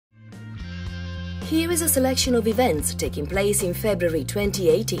Here is a selection of events taking place in February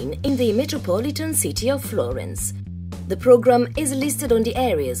 2018 in the Metropolitan City of Florence. The program is listed on the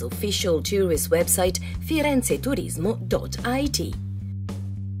area's official tourist website firenzeturismo.it.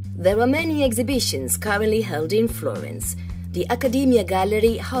 There are many exhibitions currently held in Florence. The Accademia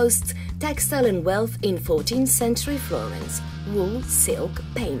Gallery hosts Textile and Wealth in 14th Century Florence, Wool, Silk,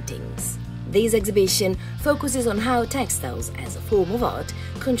 Paintings. This exhibition focuses on how textiles, as a form of art,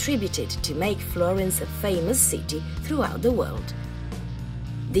 contributed to make Florence a famous city throughout the world.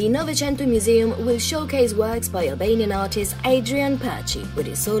 The Novecento Museum will showcase works by Albanian artist Adrian Paci with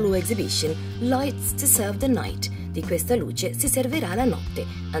his solo exhibition Lights to Serve the Night, Di questa luce si servirà la notte,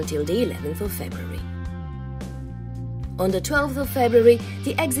 until the 11th of February. On the 12th of February,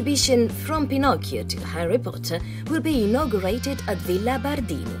 the exhibition From Pinocchio to Harry Potter will be inaugurated at Villa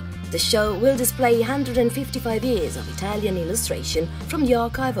Bardini. The show will display 155 years of Italian illustration from the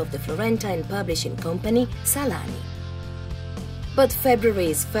archive of the Florentine publishing company Salani. But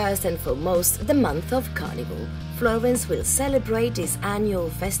February is first and foremost the month of Carnival. Florence will celebrate its annual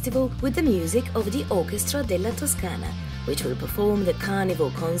festival with the music of the Orchestra della Toscana, which will perform the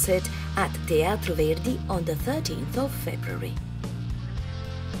Carnival concert at Teatro Verdi on the 13th of February.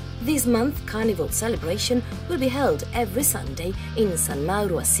 This month, Carnival celebration will be held every Sunday in San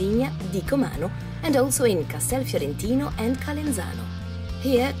Mauro a Signa, Dicomano, and also in Castelfiorentino and Calenzano.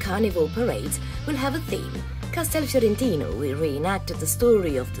 Here, Carnival parades will have a theme. Castelfiorentino will reenact the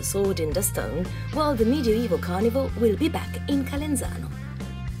story of the sword in the stone, while the medieval carnival will be back in Calenzano.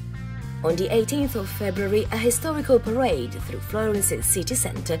 On the 18th of February, a historical parade through Florence's city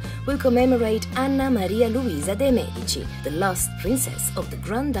centre will commemorate Anna Maria Luisa de' Medici, the last princess of the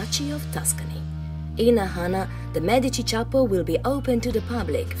Grand Duchy of Tuscany. In Ahana, the Medici Chapel will be open to the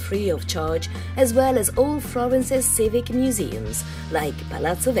public free of charge, as well as all Florence's civic museums, like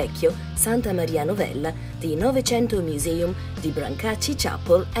Palazzo Vecchio, Santa Maria Novella, the Novecento Museum, the Brancacci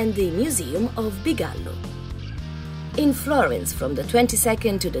Chapel and the Museum of Bigallo. In Florence, from the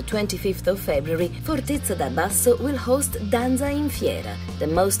 22nd to the 25th of February, Fortezza da Basso will host Danza in Fiera, the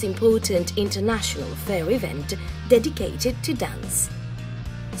most important international fair event dedicated to dance.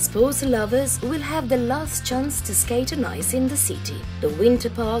 Sports lovers will have the last chance to skate on ice in the city. The Winter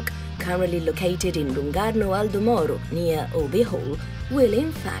Park, currently located in Lungarno Aldo Moro near Obi Hall, will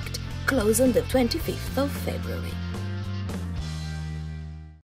in fact close on the 25th of February.